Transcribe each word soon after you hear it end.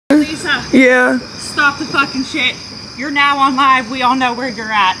Lisa. Yeah. Stop the fucking shit. You're now on live. We all know where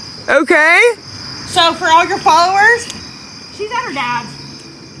you're at. Okay. So for all your followers, she's at her dad's.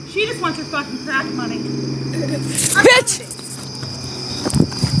 She just wants her fucking crack money. Bitch!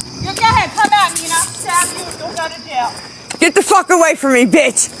 You go ahead, come at me and I'll stab you and you'll go to jail. Get the fuck away from me,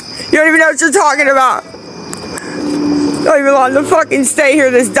 bitch! You don't even know what you're talking about. Not even allowed to fucking stay here,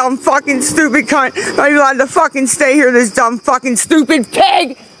 this dumb fucking stupid cunt. Not even allowed to fucking stay here, this dumb fucking stupid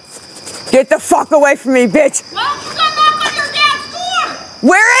pig! Get the fuck away from me, bitch! Why don't you come knock on your dad's door?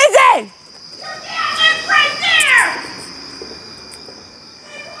 Where is it? Your dad lives right there!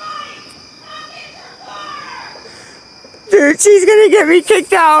 Dude, she's gonna get me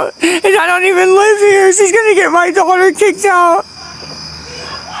kicked out. And I don't even live here. She's gonna get my daughter kicked out.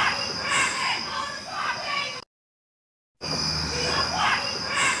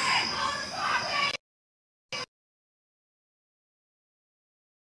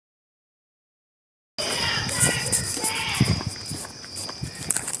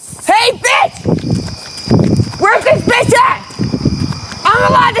 Hey, bitch! Where's this bitch at?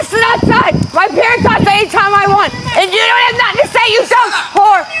 I'm allowed to sit outside. My parents outside anytime I want. And you don't have nothing to say, you dumb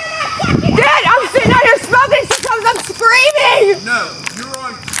whore. Dad, I'm sitting out here smoking because I'm screaming. No, you're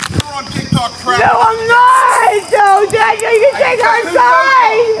on TikTok crap. No, I'm not. No, Dad, you can take her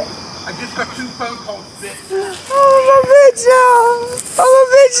inside. I just got 2 phone calls, bitch. Oh, I'm a bitch now. I'm a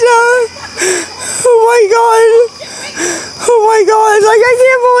bitch now. Oh my god. Oh my god. Like, I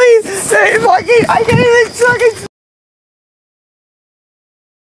can't believe that fucking, I can't even fucking